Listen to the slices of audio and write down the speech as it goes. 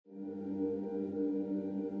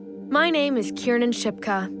My name is Kiernan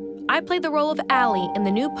Shipka. I played the role of Allie in the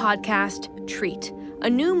new podcast, Treat, a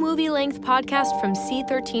new movie-length podcast from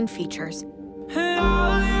C13Features.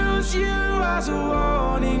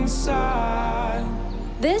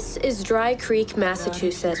 This is Dry Creek,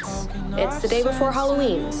 Massachusetts. It's the day before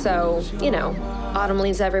Halloween, so, autumn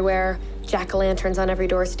leaves everywhere, jack-o'-lanterns on every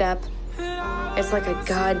doorstep. It's like a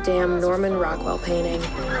goddamn Norman Rockwell painting.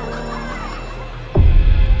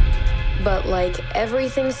 But like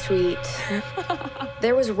everything sweet,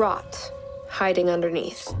 there was rot hiding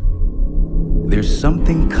underneath. There's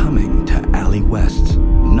something coming to Allie West's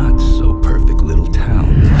not-so-perfect little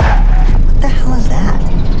town. What the hell is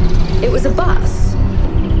that? It was a bus.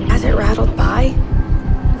 As it rattled by,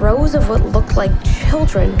 rows of what looked like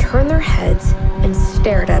children turned their heads and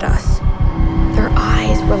stared at us. Their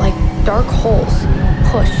eyes were like dark holes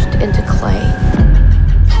pushed into clay.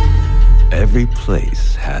 Every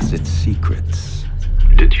place has its secrets.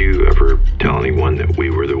 Did you ever tell anyone that we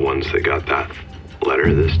were the ones that got that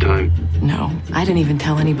letter this time? No, I didn't even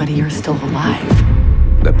tell anybody you're still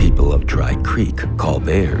alive. The people of Dry Creek call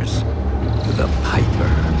theirs the Piper.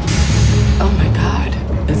 Oh my God,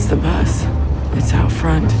 it's the bus. It's out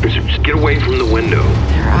front. Just get away from the window.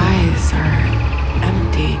 Their eyes are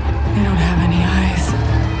empty. They don't have any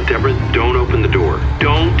eyes. Deborah, don't open the door.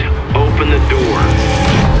 Don't open the door.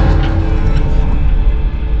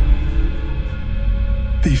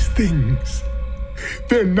 These things,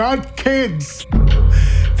 they're not kids.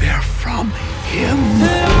 They're from him.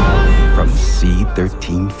 From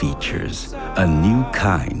C13 Features, a new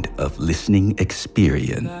kind of listening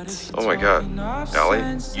experience. Oh my God,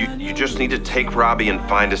 Allie, you just need to take Robbie and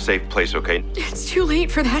find a safe place, okay? It's too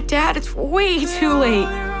late for that, Dad. It's way too late.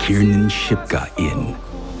 Kiernan Shipka in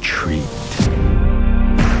Treat.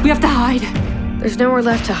 We have to hide. There's nowhere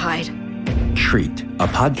left to hide. Treat, a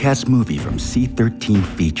podcast movie from C13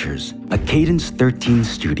 Features, a Cadence 13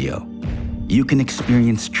 studio. You can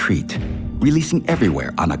experience Treat, releasing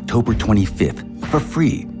everywhere on October 25th for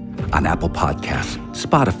free on Apple Podcasts,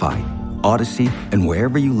 Spotify, Odyssey, and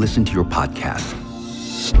wherever you listen to your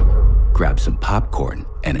podcasts. Grab some popcorn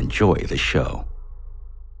and enjoy the show.